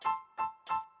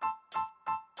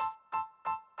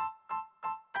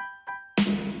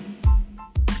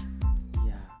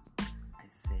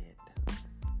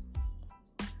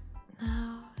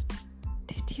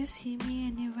Did you see me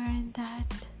anywhere in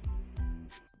that?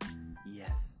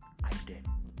 Yes, I did.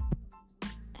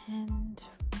 And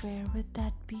where would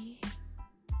that be?